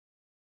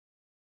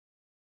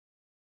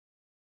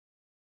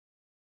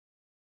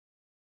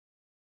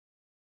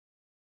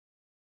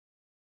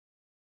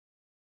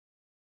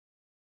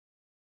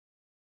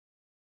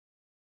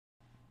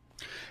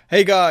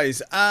Hey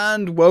guys,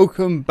 and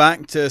welcome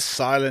back to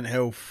Silent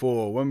Hill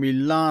 4. When we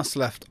last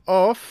left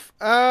off,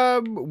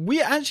 we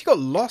actually got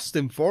lost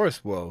in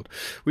Forest World.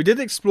 We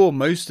did explore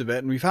most of it,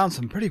 and we found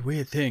some pretty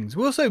weird things.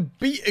 We also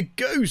beat a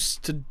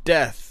ghost to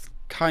death.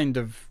 Kind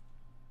of.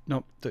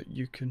 Not that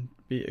you can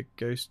beat a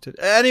ghost to...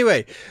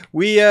 Anyway,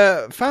 we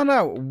found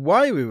out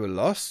why we were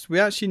lost.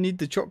 We actually need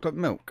the chocolate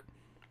milk,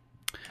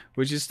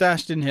 which is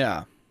stashed in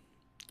here.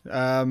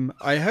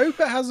 I hope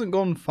it hasn't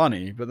gone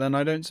funny, but then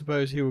I don't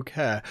suppose he will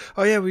care.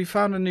 Oh yeah, we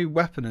found a new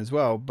weapon as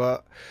well,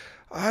 but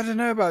I don't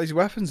know about these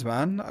weapons,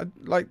 man. I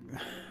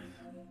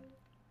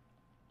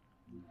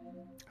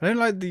don't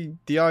like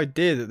the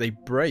idea that they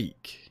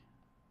break.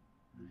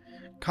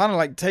 Kind of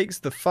like takes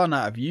the fun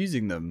out of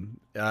using them,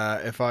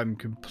 if I'm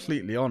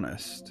completely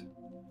honest.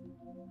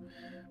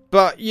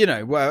 But you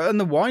know, well, and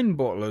the wine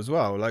bottle as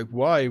well. Like,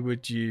 why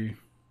would you?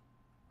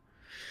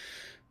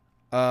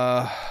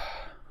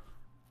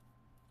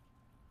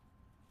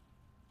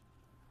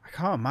 I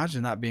can't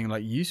imagine that being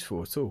like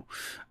useful at all.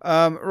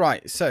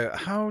 Right, so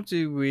how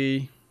do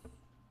we...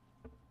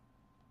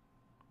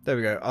 There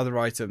we go, other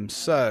items.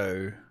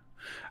 So,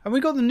 and we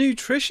got the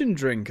nutrition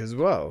drink as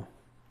well.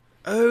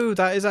 Oh,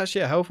 that is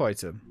actually a health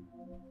item.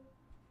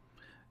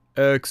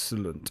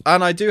 Excellent.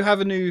 And I do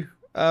have a new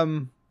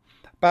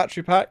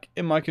battery pack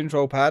in my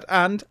control pad,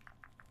 and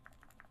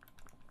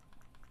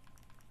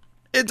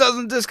it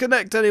doesn't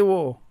disconnect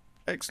anymore.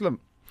 Excellent.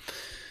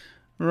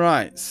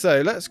 Right,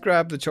 so let's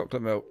grab the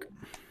chocolate milk.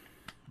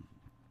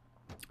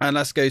 And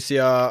let's go see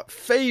our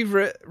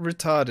favourite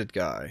retarded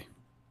guy. Are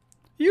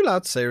you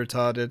allowed to say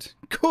retarded?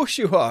 Of course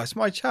you are. It's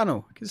my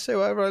channel. I can say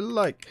whatever I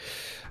like.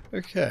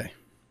 Okay.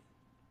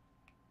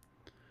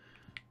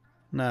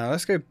 Now,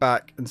 let's go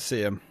back and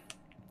see him.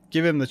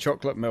 Give him the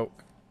chocolate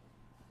milk.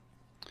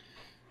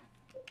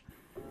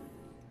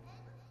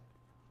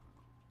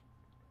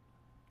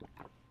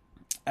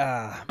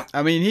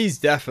 I mean, he's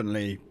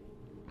definitely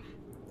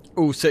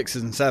all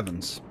 6s and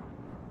 7s.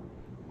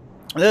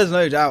 There's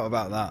no doubt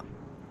about that.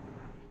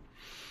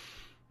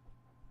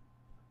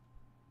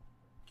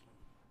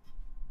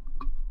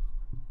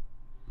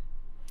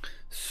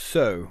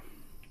 So,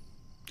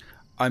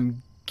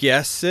 I'm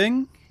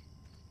guessing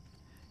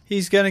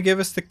he's going to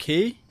give us the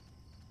key.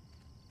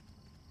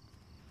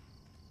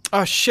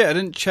 Oh shit, I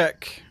didn't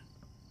check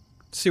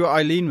to see what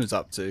Eileen was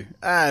up to. It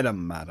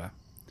doesn't matter.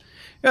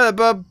 Yeah,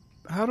 bub,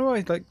 how do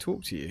I like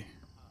talk to you?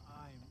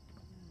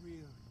 I'm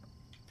really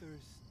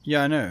thirsty.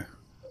 Yeah, I know.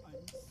 I'm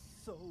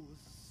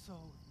so.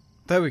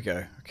 There we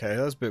go. Okay,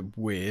 that's a bit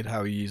weird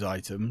how we use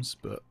items,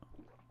 but...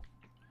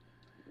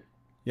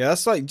 Yeah,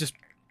 that's like just...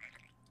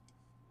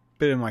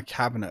 been in my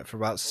cabinet for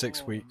about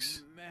 6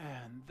 weeks.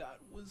 Man, that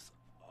was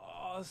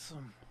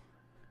awesome.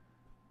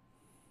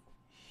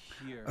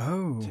 Here,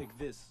 Oh. take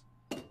this.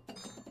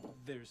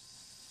 There's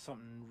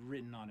something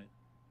written on it.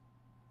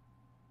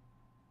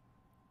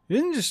 You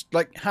didn't just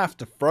like have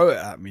to throw it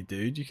at me,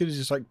 dude. You could have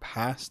just like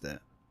passed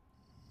it.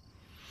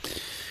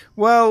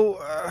 Well,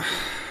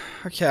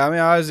 okay, I mean,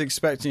 I was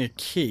expecting a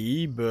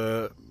key,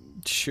 but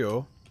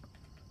sure.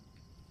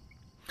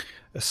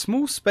 A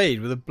small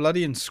spade with a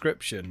bloody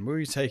inscription. Will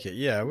you take it?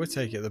 Yeah, we'll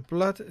take it. The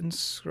blood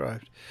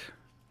inscribed.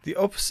 The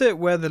opposite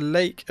where the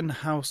lake and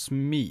house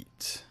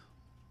meet.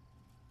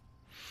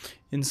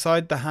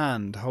 Inside the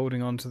hand,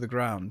 holding onto the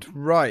ground.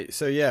 Right,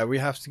 so yeah, we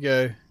have to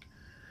go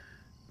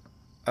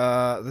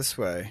this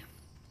way.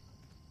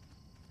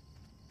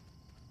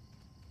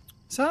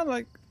 Is that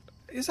like...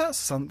 Is that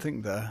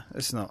something there?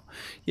 It's not.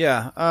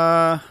 Yeah,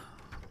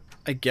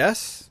 I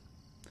guess.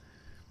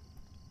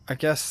 I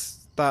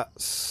guess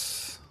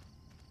that's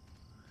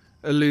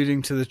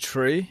alluding to the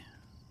tree.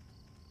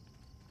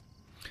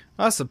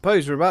 I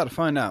suppose we're about to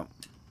find out.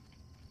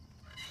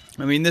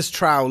 I mean, this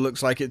trowel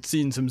looks like it's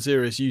seen some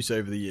serious use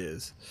over the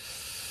years.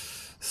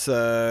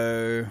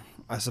 So,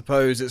 I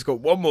suppose it's got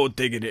one more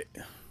dig at it.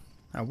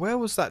 Now, where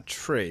was that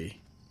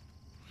tree?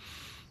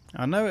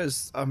 I know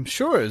it's... I'm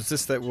sure it's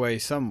this that way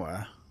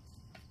somewhere.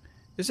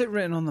 Is it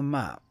written on the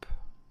map?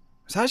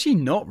 It's actually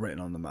not written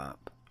on the map.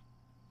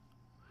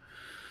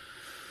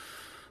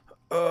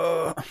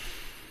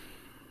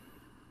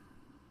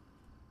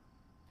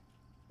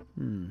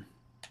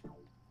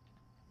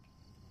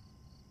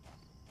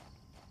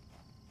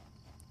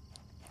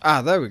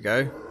 Ah, there we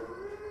go.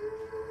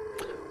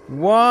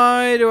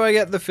 Why do I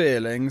get the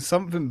feeling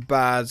something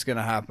bad's going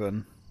to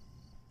happen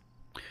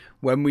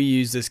when we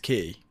use this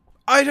key?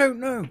 I don't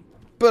know,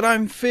 but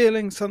I'm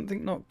feeling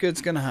something not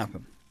good's going to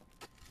happen.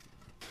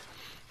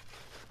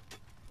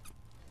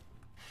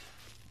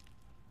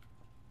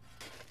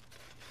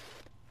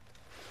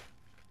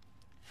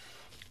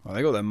 Well,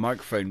 they got their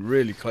microphone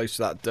really close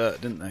to that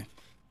dirt, didn't they?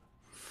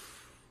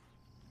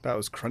 That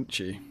was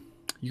crunchy.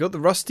 You got the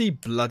rusty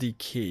bloody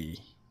key.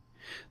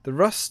 The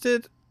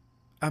rusted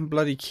and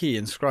bloody key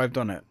inscribed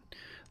on it.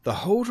 The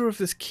holder of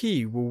this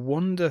key will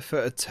wander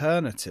for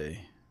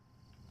eternity.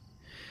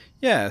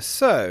 Yeah,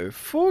 so,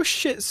 for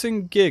shits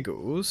and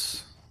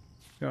giggles...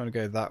 We don't want to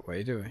go that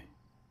way, do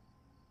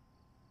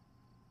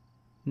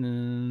we?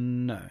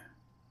 No.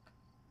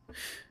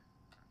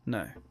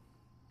 No.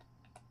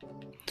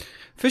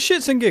 For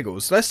shits and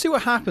giggles, let's see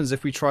what happens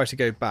if we try to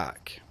go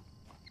back.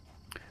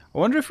 I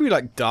wonder if we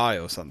like die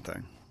or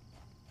something.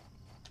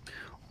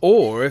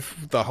 Or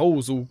if the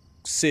holes all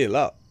seal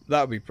up.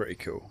 That would be pretty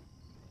cool.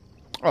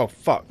 Oh,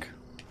 fuck.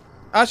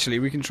 Actually,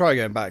 we can try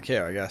going back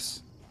here, I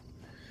guess.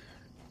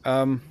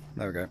 There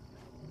we go.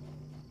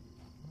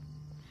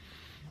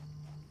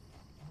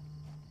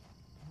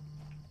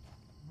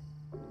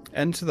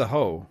 Enter the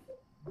hole.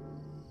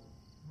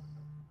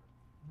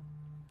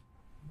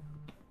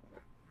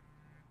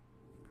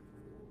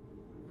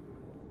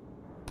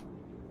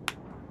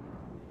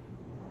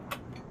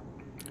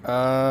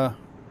 Let's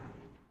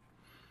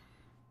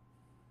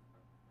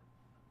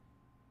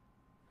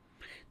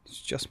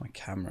adjust my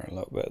camera a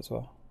little bit as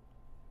well.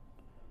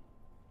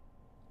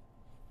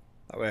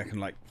 That way I can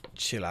like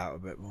chill out a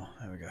bit more.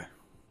 There we go.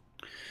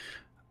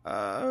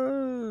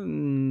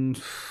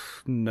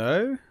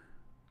 No.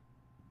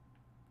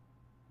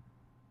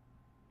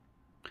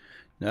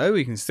 No,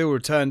 we can still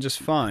return just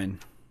fine.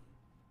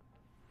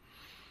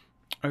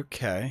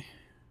 Okay.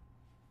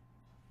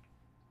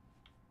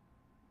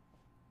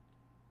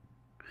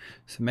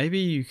 So maybe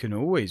you can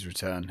always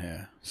return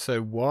here.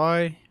 So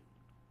why?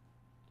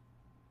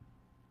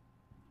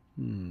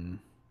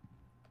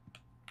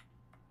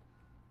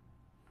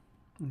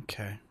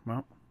 Okay,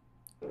 well.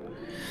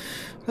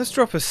 Let's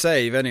drop a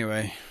save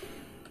anyway.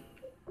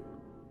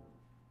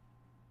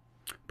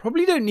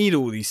 Probably don't need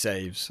all these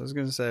saves. I was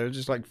going to say, I was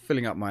just like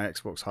filling up my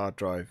Xbox hard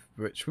drive,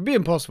 which would be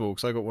impossible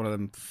because I got one of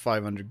them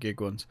 500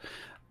 gig ones.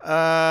 Which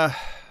I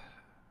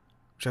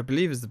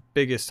believe is the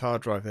biggest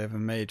hard drive they ever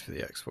made for the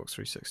Xbox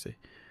 360.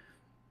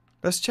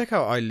 Let's check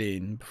out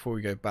Eileen before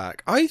we go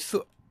back. I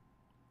thought...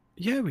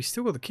 Yeah, we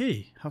still got the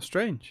key. How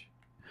strange.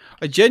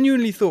 I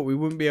genuinely thought we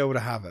wouldn't be able to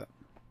have it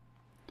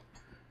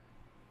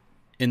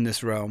in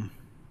this realm.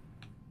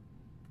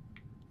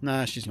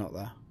 Nah, she's not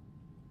there.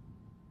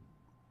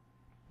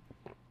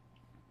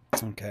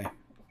 Okay.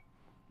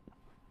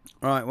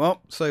 Right,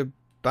 well, so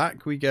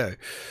back we go.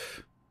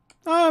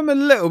 I'm a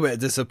little bit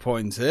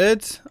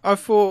disappointed. I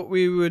thought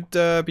we would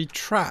be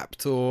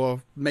trapped,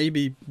 or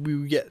maybe we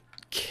would get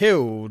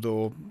killed,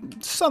 or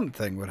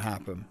something would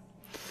happen.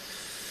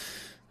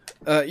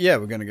 Yeah,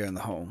 we're going to go in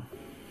the hole.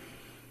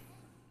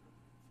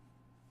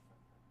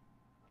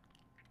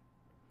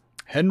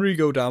 Henry,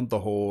 go down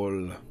the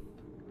hole.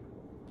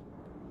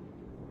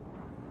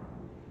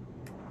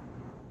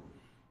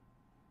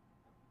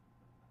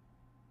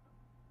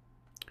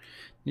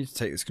 Need to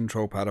take this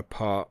control pad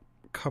apart.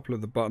 A couple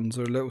of the buttons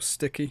are a little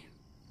sticky.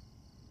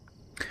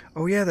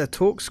 Oh yeah, they're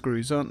torque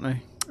screws, aren't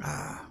they?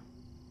 Ah.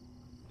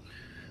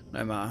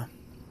 No matter.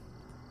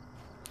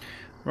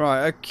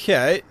 Right,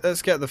 okay.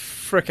 Let's get the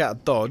frick out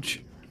of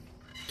Dodge.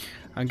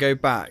 And go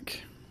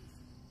back.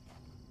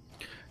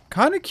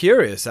 Kind of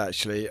curious,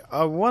 actually.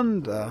 I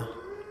wonder...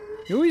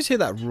 You always hear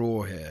that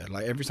roar here.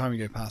 Like, every time you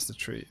go past the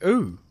tree.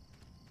 Ooh.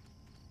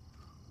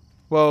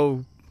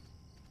 Well...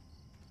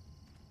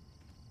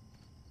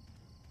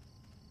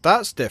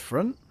 That's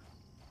different.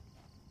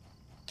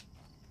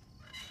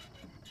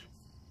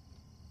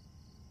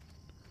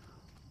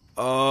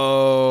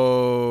 Oh.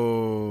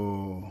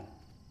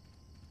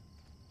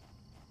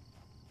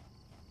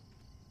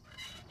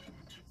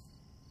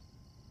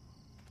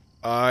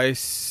 I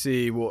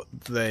see what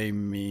they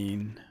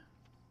mean.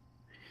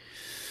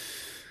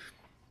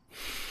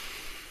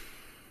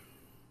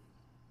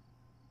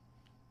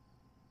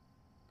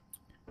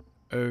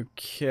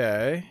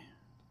 Okay.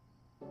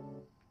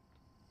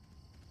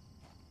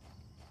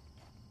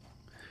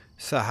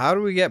 So how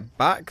do we get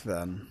back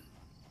then?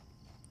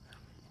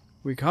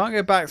 We can't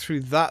go back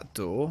through that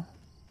door.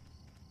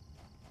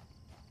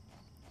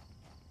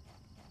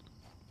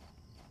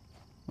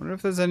 Wonder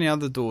if there's any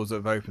other doors that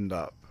have opened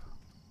up.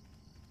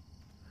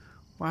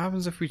 What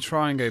happens if we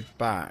try and go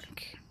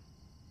back?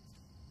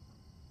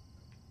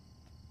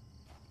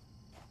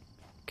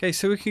 Okay,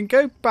 so we can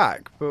go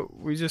back, but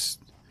we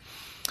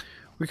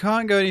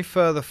can't go any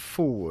further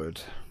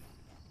forward.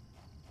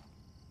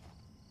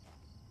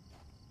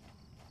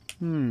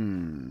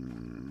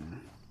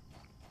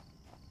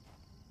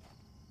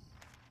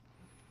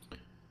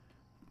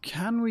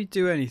 Can we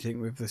do anything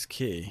with this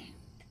key?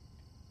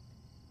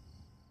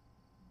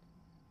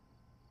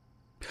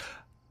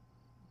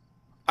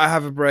 I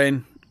have a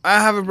brain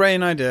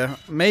idea.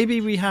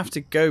 Maybe we have to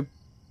go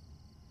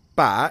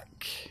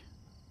back,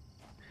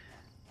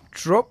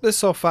 drop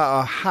this off at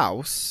our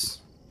house,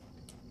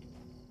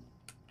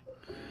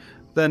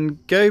 then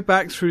go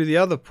back through the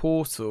other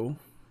portal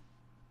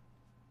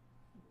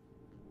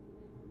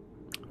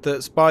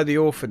that's by the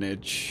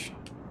orphanage.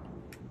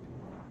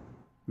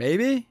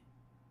 Maybe?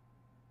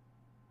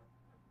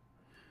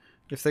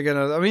 If they're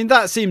gonna... I mean,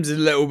 that seems a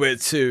little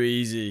bit too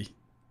easy,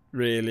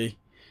 really.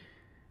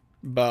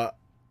 But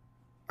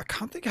I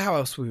can't think of how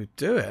else we would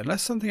do it,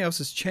 unless something else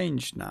has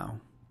changed now.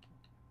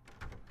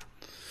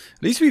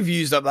 At least we've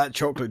used up that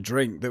chocolate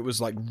drink that was,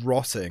 like,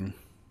 rotting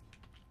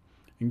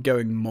and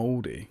going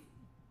mouldy.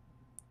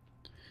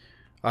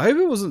 I hope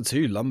it wasn't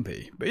too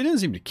lumpy, but he didn't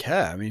seem to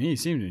care. I mean, he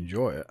seemed to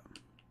enjoy it.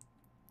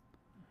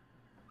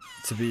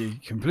 To be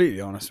completely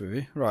honest with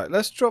you. Right,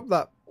 let's drop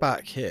that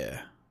back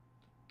here.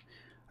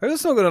 I hope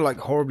it's not going to like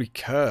horribly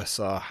curse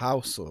our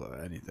house or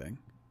anything.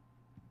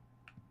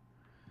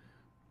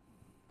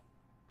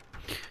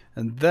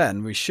 And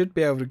then we should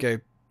be able to go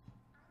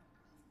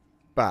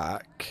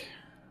back.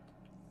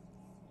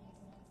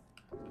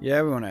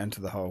 Yeah, we want to enter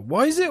the hole.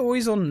 Why is it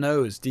always on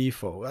no as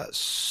default? That's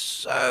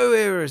so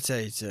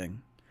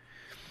irritating.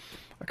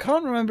 I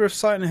can't remember if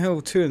Silent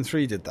Hill 2 and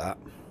 3 did that.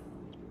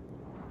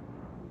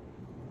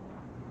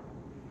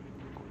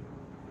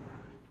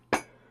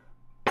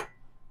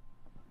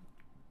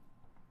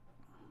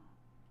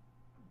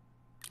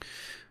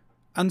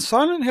 And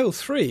Silent Hill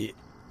 3,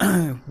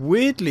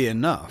 weirdly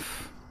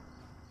enough,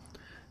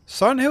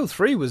 Silent Hill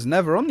 3 was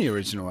never on the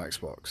original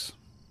Xbox.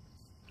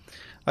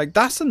 Like,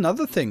 that's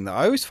another thing that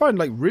I always find,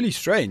 like, really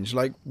strange.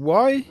 Like,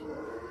 why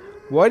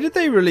did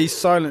they release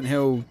Silent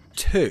Hill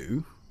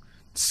 2,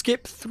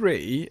 skip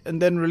 3, and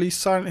then release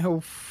Silent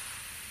Hill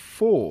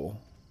 4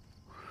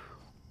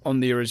 on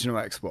the original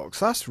Xbox?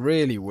 That's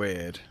really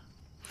weird.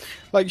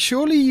 Like,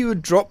 surely you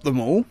would drop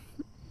them all,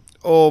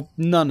 or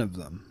none of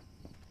them.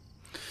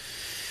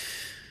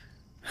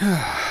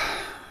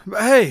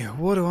 But hey,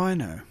 what do I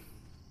know?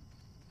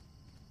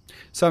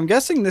 So I'm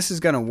guessing this is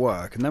going to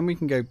work, and then we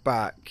can go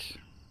back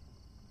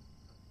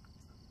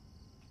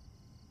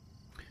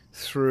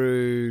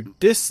through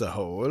this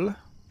hole.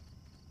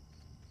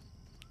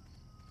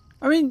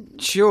 I mean,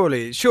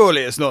 surely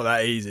it's not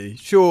that easy.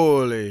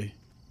 Surely.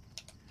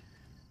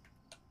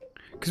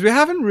 Because we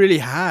haven't really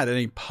had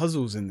any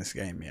puzzles in this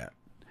game yet.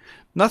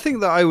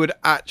 Nothing that I would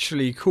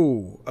actually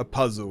call a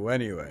puzzle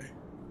anyway.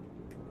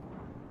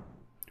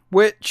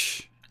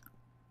 Which,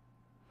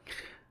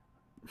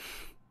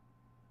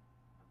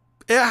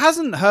 it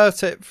hasn't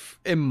hurt it,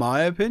 in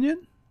my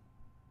opinion.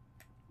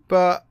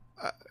 But,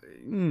 but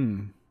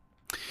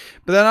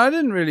then I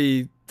didn't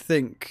really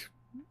think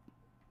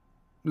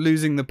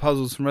losing the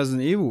puzzles from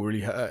Resident Evil really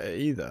hurt it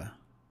either.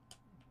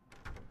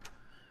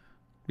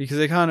 Because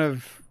they kind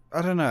of,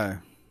 I don't know.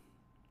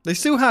 They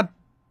still had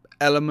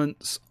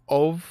elements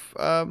of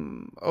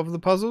the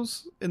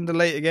puzzles in the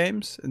later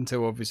games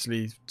until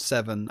obviously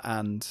 7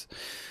 and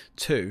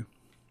 2.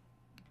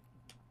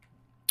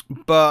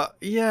 But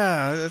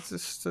yeah, it's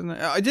just,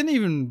 I didn't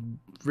even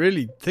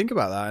really think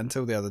about that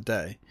until the other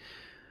day.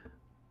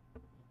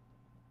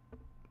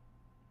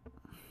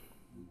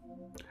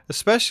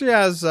 Especially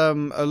as a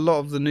lot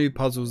of the new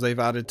puzzles they've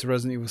added to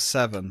Resident Evil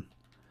 7,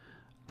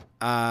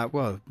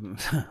 well,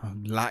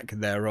 lack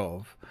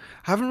thereof,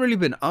 haven't really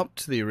been up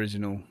to the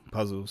original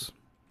puzzles.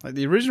 Like,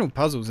 the original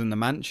puzzles in the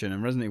mansion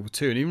and Resident Evil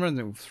 2 and even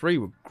Resident Evil 3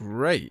 were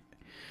great.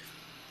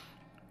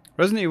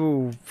 Resident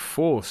Evil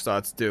 4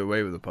 started to do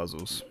away with the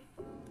puzzles.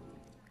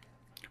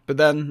 But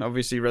then,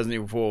 obviously, Resident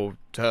Evil 4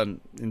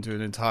 turned into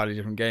an entirely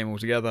different game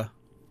altogether.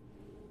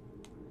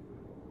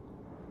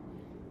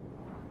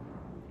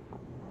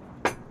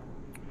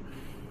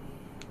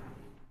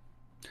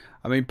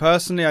 I mean,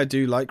 personally, I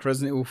do like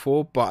Resident Evil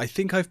 4, but I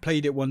think I've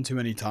played it one too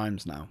many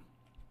times now.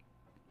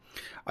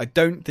 I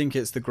don't think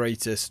it's the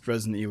greatest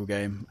Resident Evil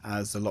game,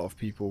 as a lot of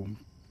people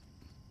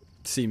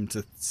seem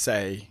to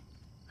say.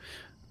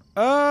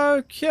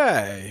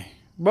 Okay.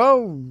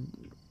 Well,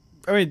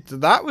 I mean,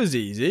 that was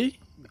easy,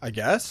 I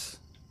guess.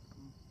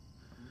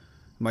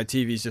 My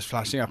TV's just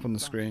flashing up on the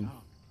screen.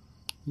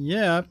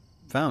 Yeah, I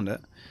found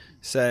it.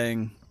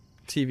 Saying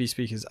TV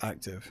speakers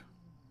active,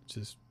 which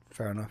is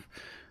fair enough.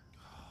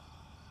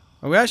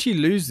 And we actually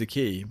lose the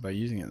key by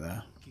using it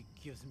there.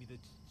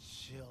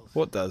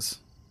 What does?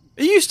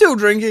 Are you still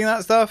drinking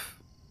that stuff?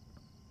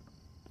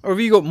 Or have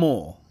you got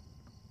more?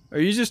 Or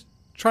are you just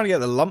trying to get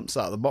the lumps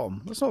out of the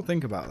bottom? Let's not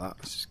think about that.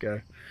 Let's just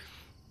go.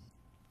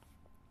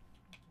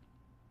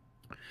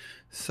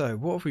 So,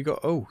 what have we got?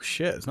 Oh,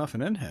 shit. There's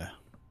nothing in here.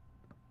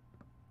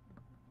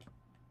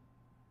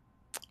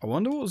 I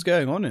wonder what was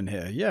going on in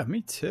here. Yeah,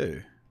 me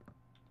too.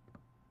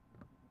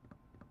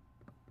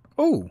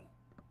 Oh.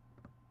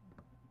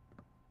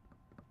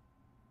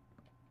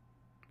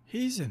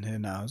 He's in here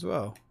now as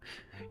well.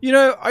 You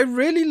know, I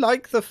really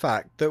like the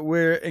fact that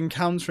we're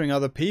encountering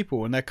other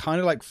people and they're kind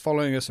of like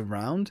following us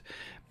around.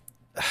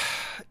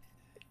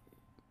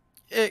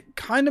 It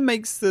kind of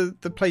makes the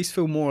place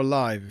feel more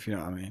alive, if you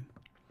know what I mean.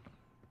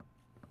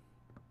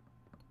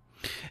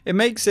 It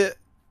makes it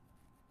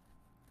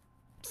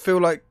feel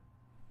like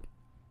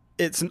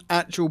it's an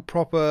actual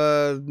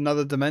proper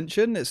another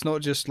dimension. It's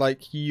not just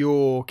like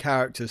your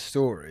character's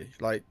story.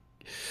 Like,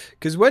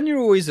 because when you're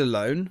always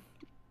alone,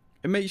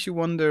 it makes you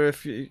wonder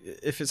if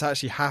it's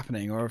actually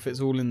happening or if it's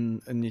all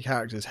in your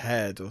character's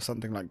head or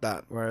something like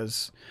that.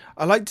 Whereas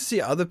I like to see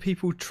other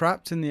people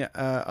trapped in the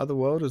other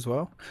world as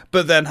well.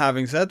 But then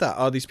having said that,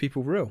 are these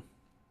people real?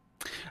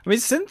 I mean,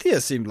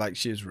 Cynthia seemed like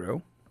she was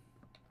real.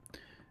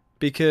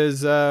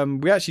 Because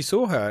we actually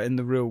saw her in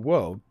the real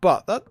world.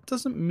 But that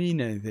doesn't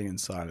mean anything in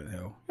Silent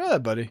Hill. Yeah,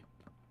 buddy.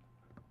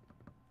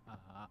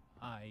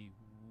 I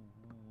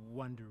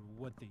wonder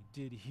what they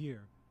did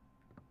here.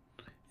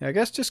 Yeah, I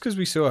guess just because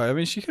we saw her. I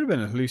mean, she could have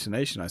been a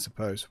hallucination, I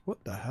suppose.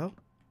 What the hell?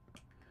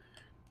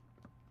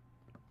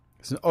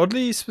 It's an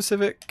oddly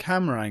specific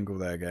camera angle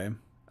there, game.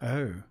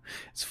 Oh.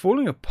 It's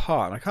falling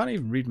apart. I can't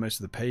even read most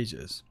of the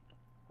pages.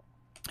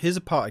 Here's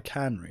a part I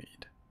can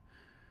read.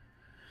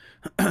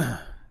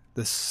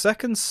 The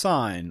second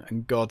sign,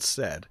 and God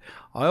said,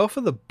 I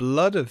offer the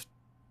blood of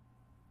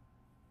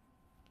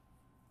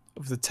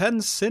the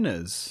 10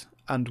 sinners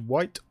and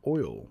white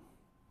oil.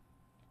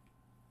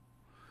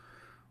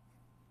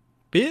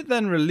 Be it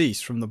then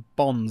released from the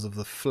bonds of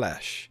the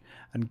flesh,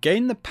 and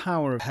gain the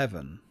power of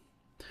heaven.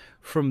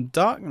 From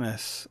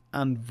darkness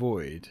and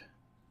void,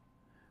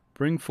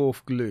 bring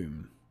forth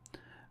gloom,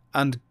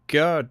 and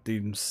gird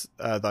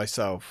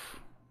thyself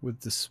with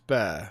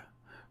despair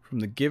from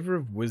the giver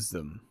of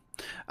wisdom.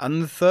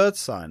 And the third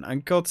sign,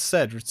 and God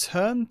said,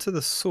 return to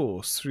the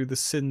source through the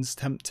sin's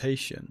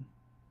temptation.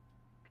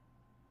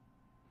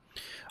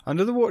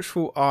 Under the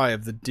watchful eye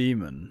of the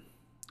demon,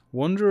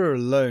 wanderer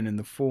alone in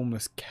the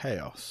formless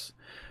chaos,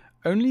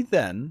 only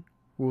then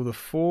will the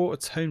 4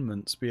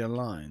 atonements be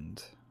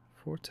aligned.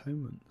 4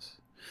 atonements.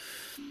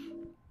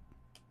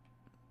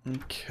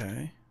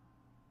 Okay.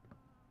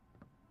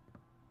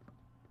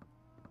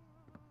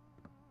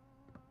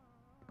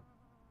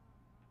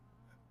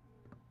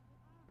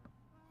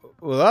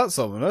 Well, that's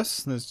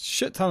ominous. There's a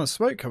shit ton of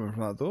smoke coming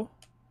from that door.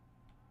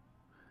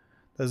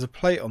 There's a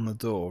plate on the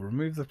door.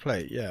 Remove the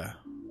plate, yeah.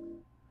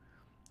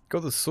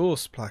 Got the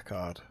source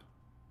placard.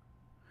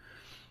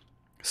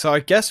 So I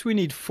guess we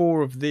need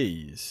 4 of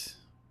these.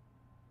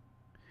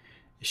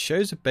 It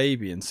shows a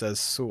baby and says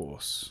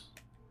source.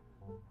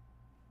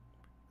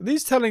 Are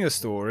these telling a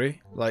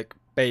story? Like,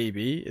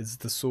 baby is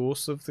the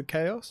source of the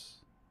chaos?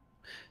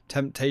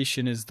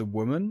 Temptation is the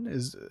woman?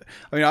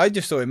 I mean, I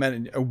just thought it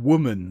meant a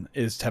woman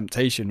is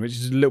temptation, which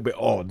is a little bit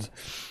odd.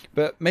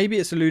 But maybe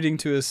it's alluding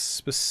to a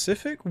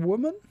specific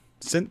woman?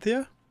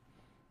 Cynthia?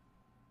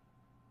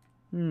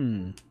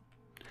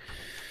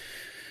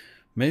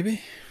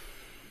 Maybe?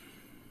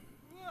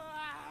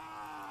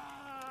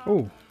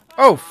 Oh.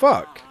 Oh,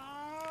 fuck.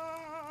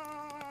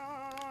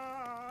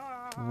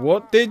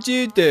 What did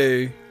you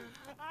do?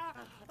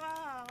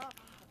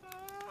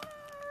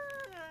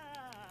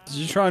 Did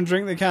you try and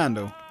drink the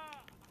candle?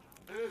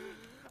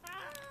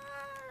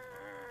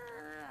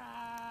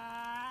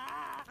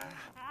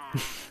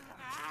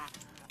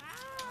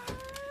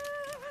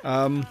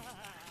 I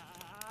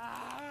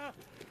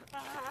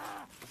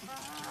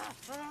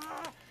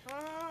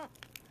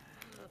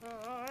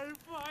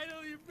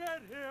finally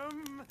met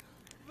him.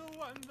 The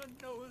one the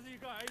nosy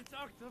guy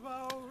talked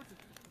about.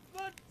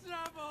 The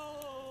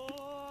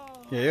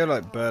devil. Yeah, you're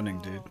like burning,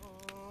 dude.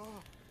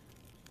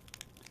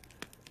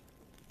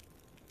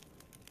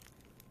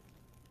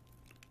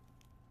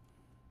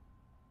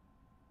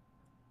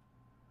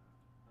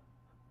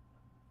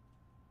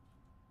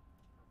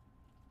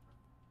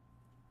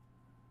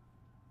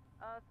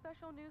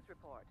 Special news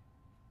report.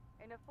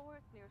 In a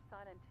forest near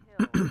Silent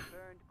Hill, the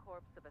burned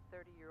corpse of a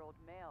 30-year-old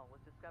male was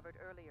discovered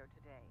earlier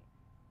today.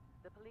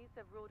 The police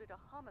have ruled it a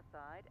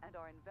homicide and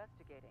are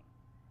investigating.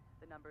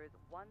 The numbers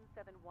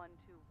 17121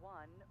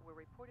 were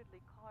reportedly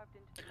carved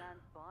into the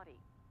man's body.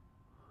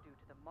 Due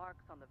to the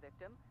marks on the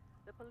victim,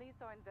 the police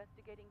are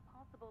investigating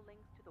possible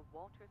links to the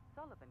Walter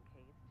Sullivan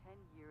case 10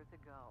 years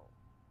ago.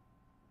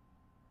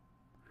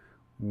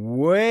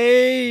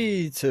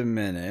 Wait a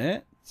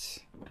minute.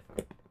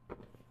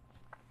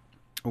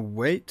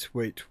 Wait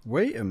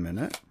a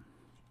minute.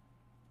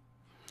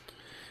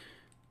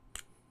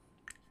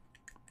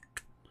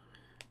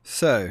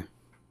 So,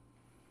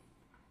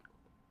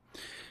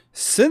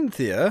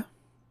 Cynthia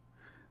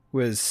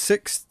was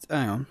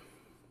 16,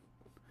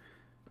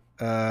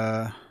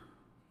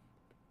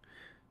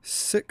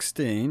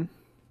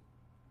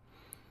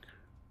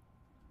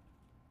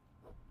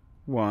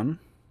 1,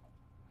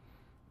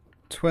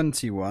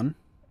 21.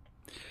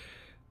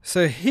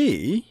 So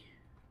he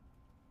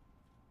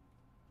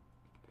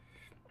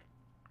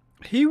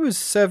was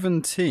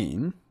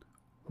 17,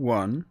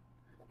 1,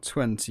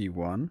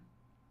 21.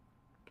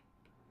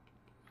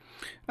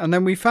 And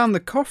then we found the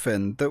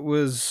coffin that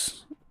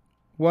was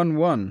 1,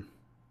 1,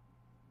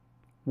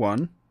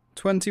 1,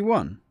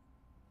 21.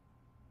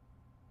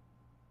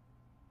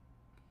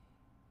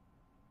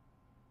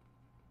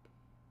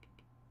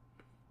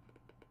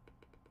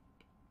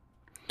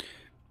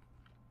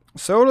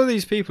 So all of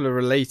these people are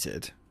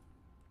related.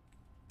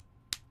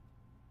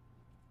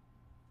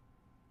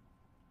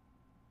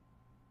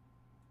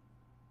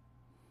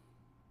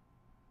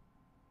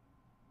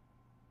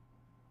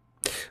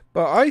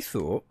 But I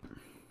thought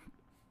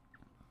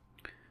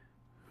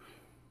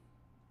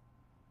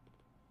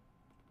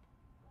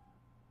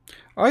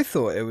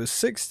it was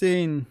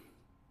 16-21.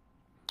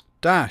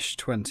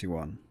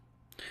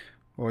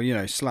 Or, you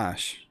know,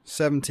 slash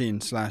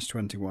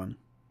 17/21.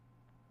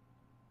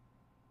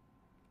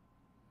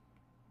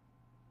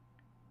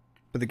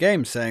 But the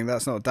game's saying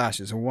that's not a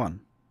dash, it's a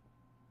 1.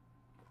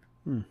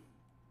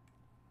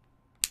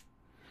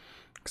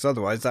 Because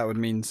otherwise that would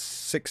mean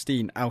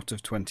 16 out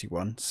of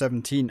 21,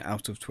 17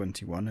 out of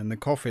 21, and the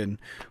coffin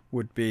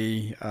would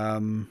be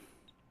 11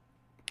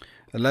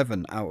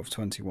 out of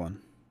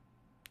 21,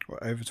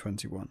 or over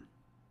 21.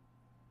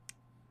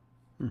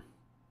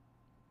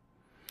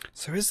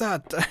 So is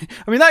that...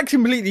 I mean, that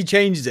completely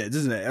changes it,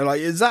 doesn't it?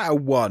 Like, is that a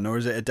 1 or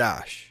is it a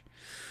dash?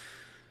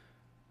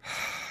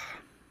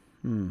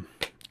 I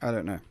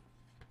don't know.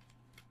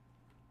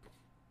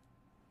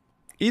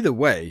 Either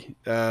way,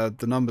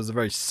 the numbers are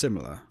very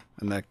similar.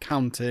 And they're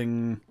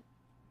counting...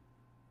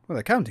 Well,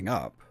 they're counting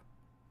up.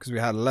 Because we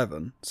had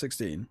 11,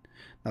 16,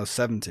 now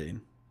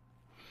 17.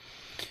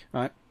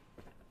 Right.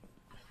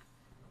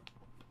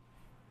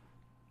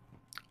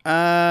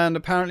 And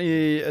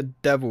apparently a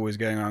devil is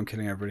going around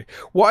killing everybody.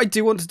 What I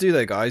do want to do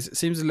though, guys, it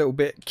seems a little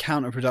bit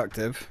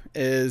counterproductive,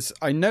 is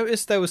I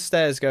noticed there were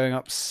stairs going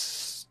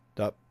upstairs.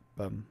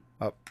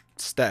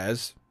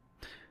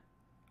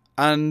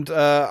 And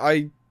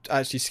I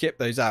actually skipped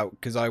those out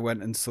because I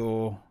went and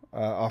saw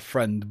our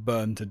friend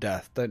burn to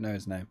death. Don't know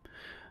his name.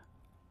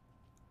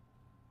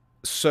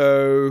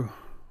 So...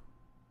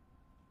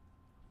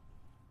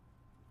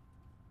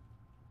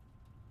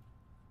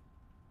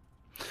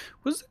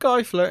 Was the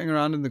guy floating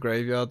around in the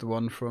graveyard the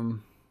one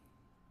from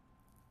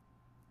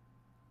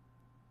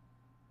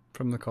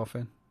the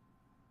coffin?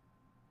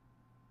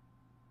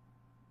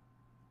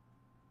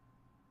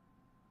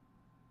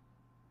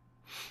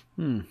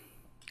 I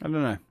don't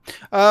know.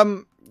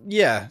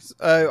 Yeah.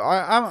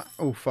 I am.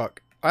 Oh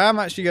fuck! I am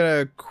actually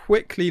gonna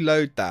quickly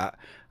load that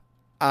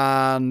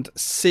and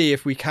see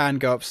if we can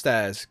go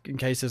upstairs in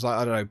case there's like,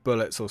 I don't know,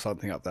 bullets or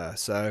something up there.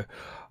 So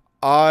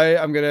I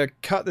am gonna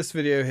cut this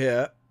video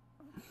here.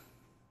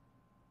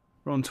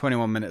 We're on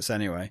 21 minutes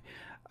anyway.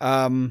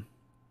 Go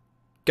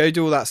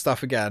do all that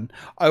stuff again.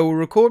 I will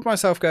record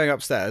myself going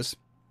upstairs.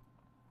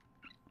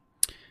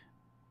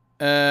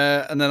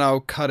 And then I'll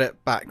cut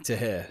it back to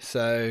here.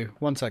 So,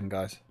 1 second,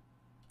 guys.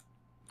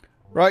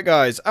 Right,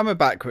 guys. I'm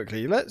back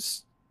quickly.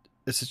 It's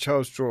a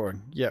child's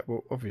drawing. Yeah,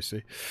 well,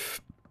 obviously.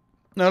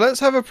 Now, let's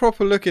have a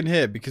proper look in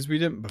here because we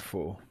didn't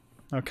before.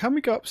 Now, can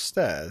we go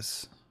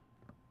upstairs?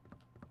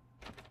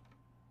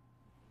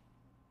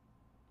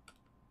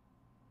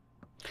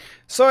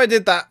 So I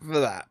did that for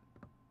that.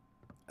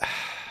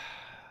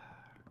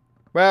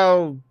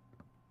 Well,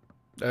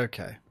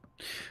 okay.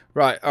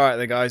 Right, alright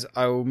then guys,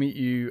 I will meet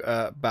you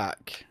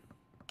back.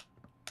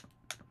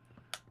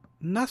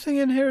 Nothing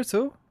in here at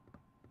all?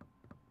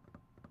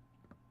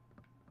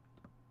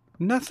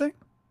 Nothing?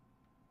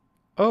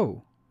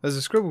 Oh, there's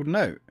a scribbled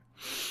note.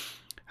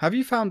 Have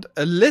you found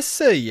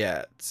Alyssa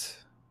yet?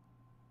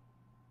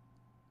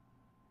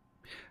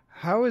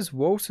 How is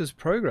Walter's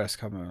progress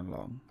coming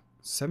along?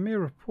 Send me a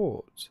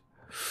report.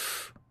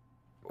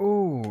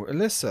 Oh,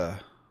 Alyssa.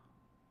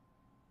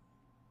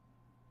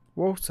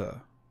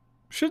 Walter.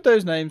 Should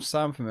those names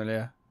sound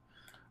familiar?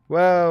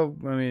 Well,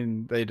 I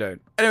mean, they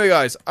don't. Anyway,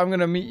 guys, I'm going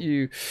to meet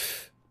you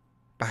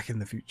back in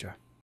the future.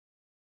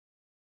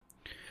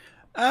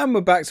 And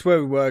we're back to where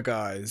we were,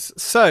 guys.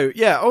 So,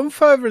 yeah, on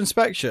further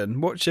inspection,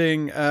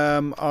 watching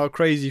our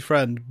crazy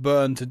friend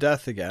burn to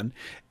death again,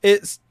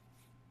 it's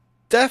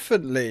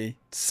definitely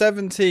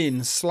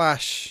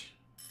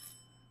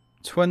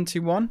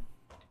 17/21.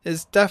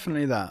 It's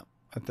definitely that,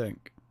 I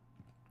think.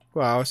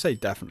 Well, I'll say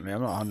definitely.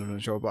 I'm not 100%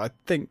 sure, but I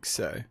think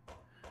so.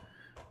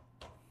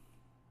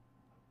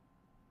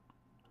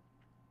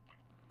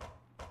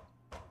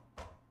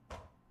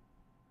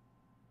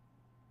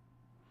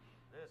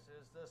 This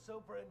is the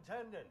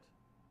superintendent.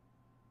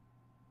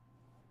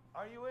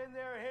 Are you in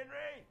there,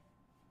 Henry?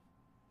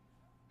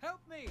 Help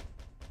me!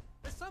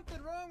 There's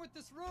something wrong with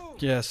this room!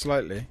 Yeah,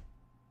 slightly.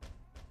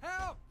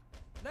 Help!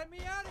 Let me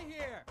out of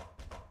here!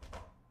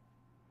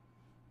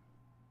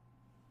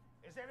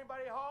 Is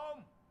anybody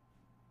home?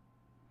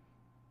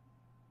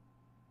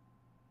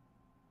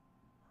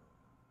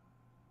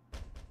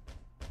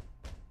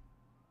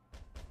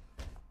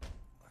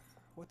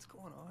 What's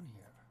going on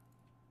here?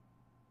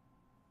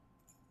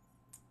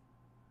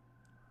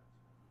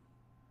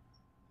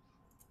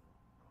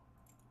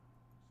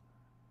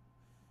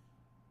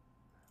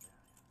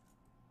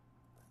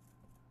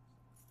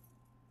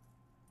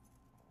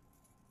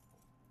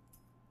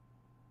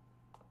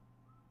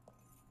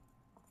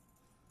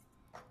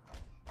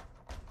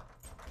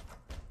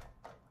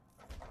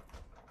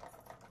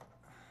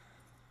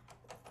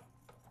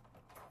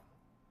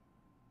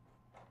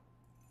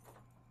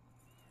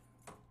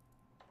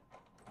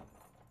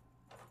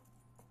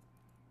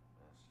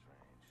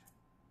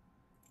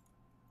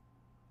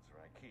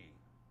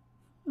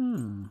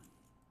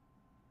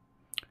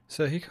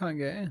 So he can't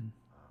get in.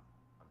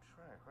 I'm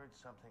sure I heard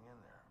something in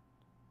there.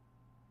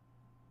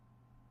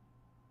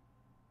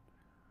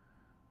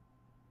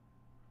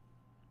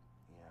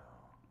 Yeah.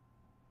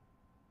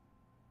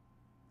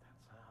 That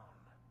sound.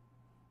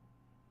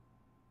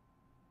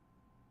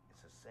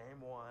 It's the same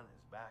one as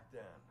back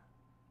then.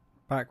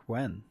 Back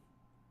when?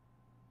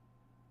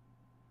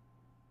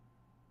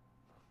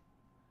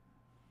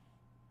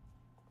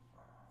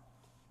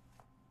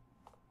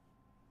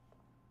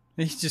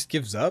 He just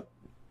gives up.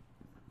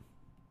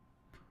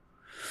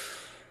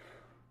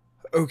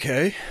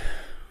 Okay.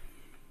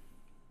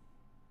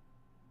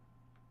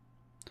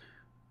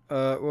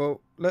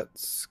 Well,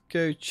 let's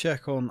go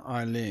check on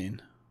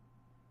Eileen.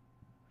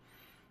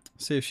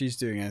 See if she's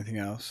doing anything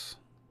else.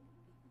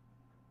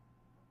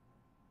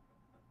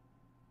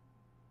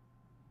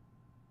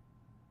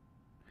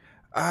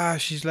 Ah,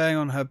 she's laying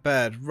on her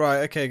bed. Right,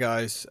 okay,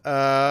 guys.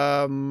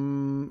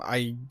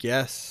 I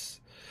guess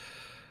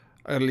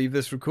I'm going to leave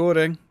this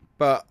recording,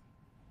 but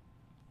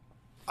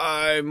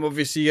I'm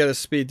obviously going to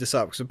speed this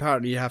up because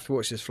apparently you have to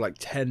watch this for like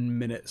 10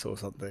 minutes or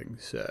something.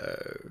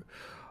 So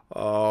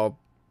I'll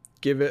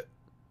give it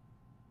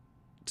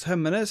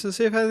 10 minutes and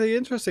see if anything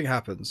interesting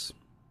happens.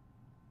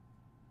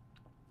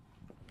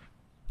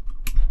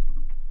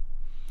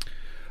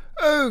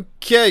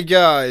 Okay,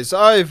 guys,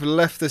 I've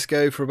left this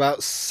go for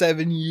about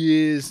 7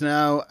 years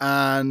now,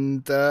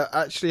 and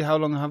actually, how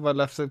long have I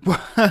left it?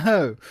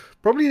 Wow,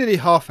 probably nearly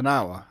half an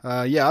hour.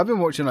 Yeah, I've been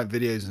watching like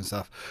videos and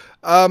stuff.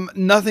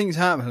 Nothing's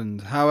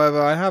happened.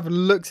 However, I have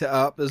looked it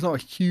up. There's not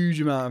a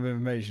huge amount of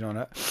information on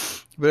it,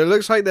 but it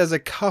looks like there's a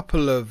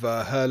couple of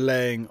her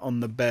laying on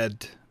the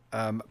bed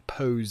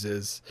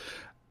poses.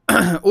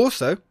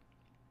 Also,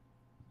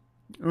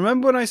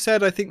 remember when I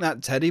said I think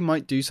that Teddy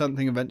might do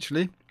something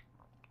eventually?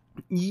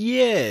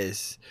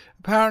 Yes.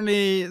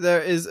 Apparently there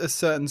is a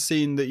certain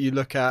scene that you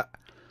look at.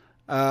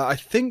 I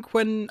think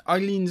when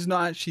Eileen's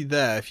not actually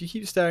there, if you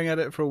keep staring at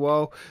it for a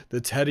while,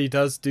 the Teddy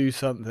does do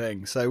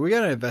something. So we're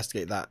going to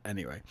investigate that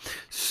anyway.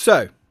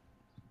 So,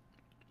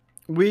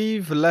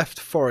 we've left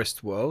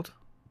Forest World.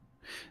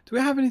 Do we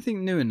have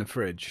anything new in the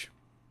fridge?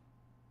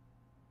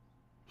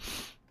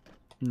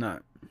 No.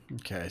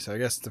 Okay, so I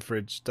guess the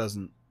fridge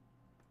doesn't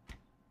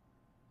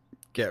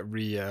get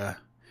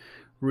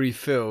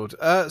refilled.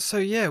 So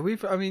yeah,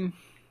 I mean,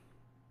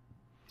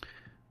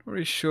 not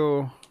really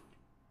sure.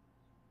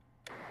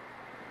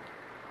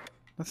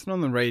 Nothing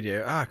on the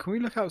radio. Ah, can we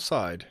look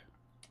outside?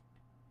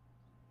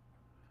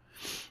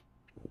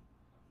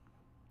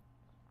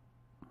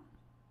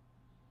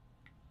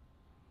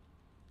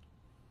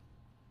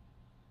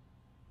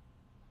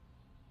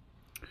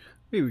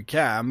 Maybe we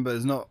can, but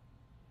there's not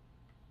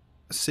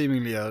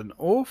seemingly an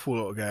awful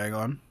lot going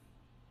on.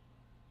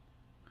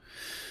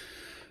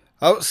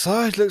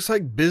 Outside looks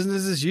like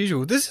business as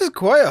usual. This is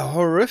quite a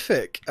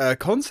horrific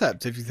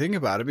concept if you think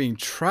about it, being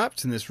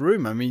trapped in this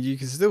room. I mean, you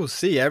can still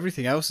see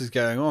everything else is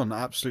going on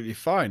absolutely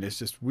fine. It's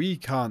just we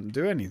can't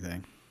do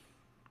anything.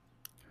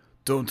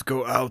 Don't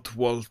go out,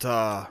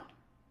 Walter.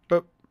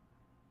 But...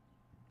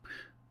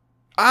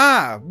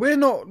 Ah, we're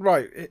not...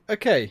 Right,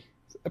 okay.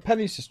 A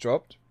penny's just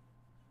dropped.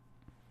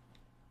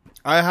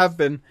 I have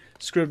been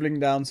scribbling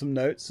down some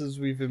notes as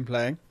we've been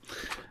playing.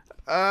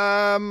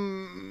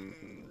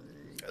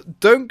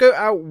 Don't go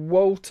out,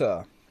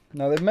 Walter.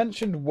 Now, they've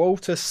mentioned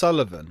Walter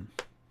Sullivan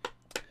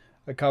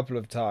a couple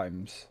of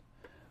times.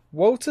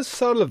 Walter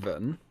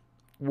Sullivan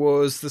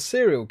was the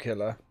serial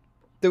killer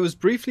that was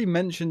briefly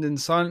mentioned in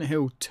Silent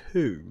Hill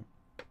 2.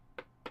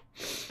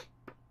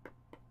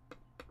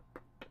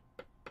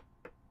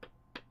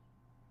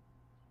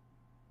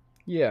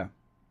 Yeah.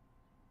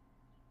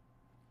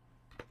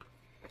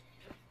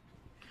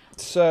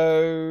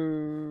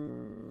 So...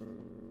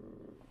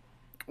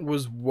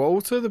 was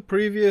Walter the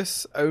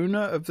previous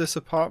owner of this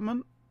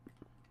apartment?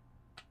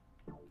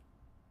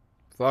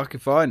 Fuck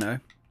if I know.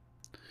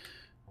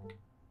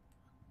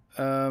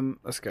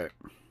 Let's go.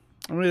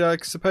 I mean, I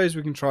suppose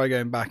we can try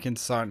going back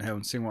into Silent Hill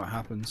and seeing what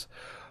happens.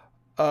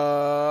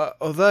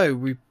 Although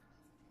we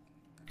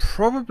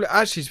probably...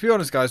 Actually, to be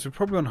honest, guys, we're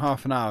probably on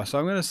half an hour, so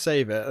I'm going to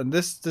save it. And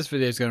this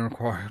video is going to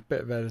require a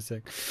bit of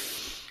editing.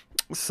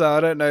 So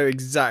I don't know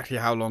exactly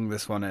how long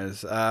this one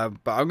is. But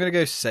I'm going to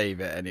go save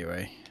it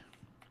anyway.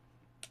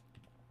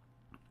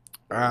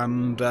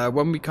 And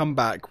when we come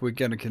back, we're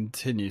going to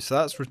continue. So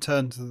that's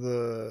return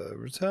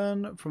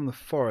from the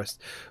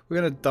forest. We're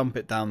going to dump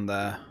it down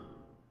there.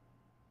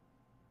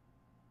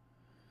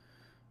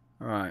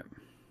 Alright.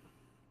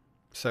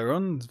 So we're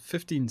on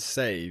 15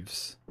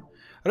 saves.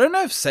 I don't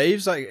know if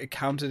saves like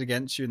counted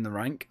against you in the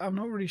rank. I'm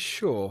not really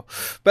sure.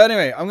 But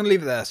anyway, I'm going to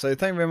leave it there. So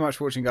thank you very much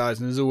for watching, guys.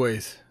 And as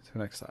always,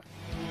 till next time.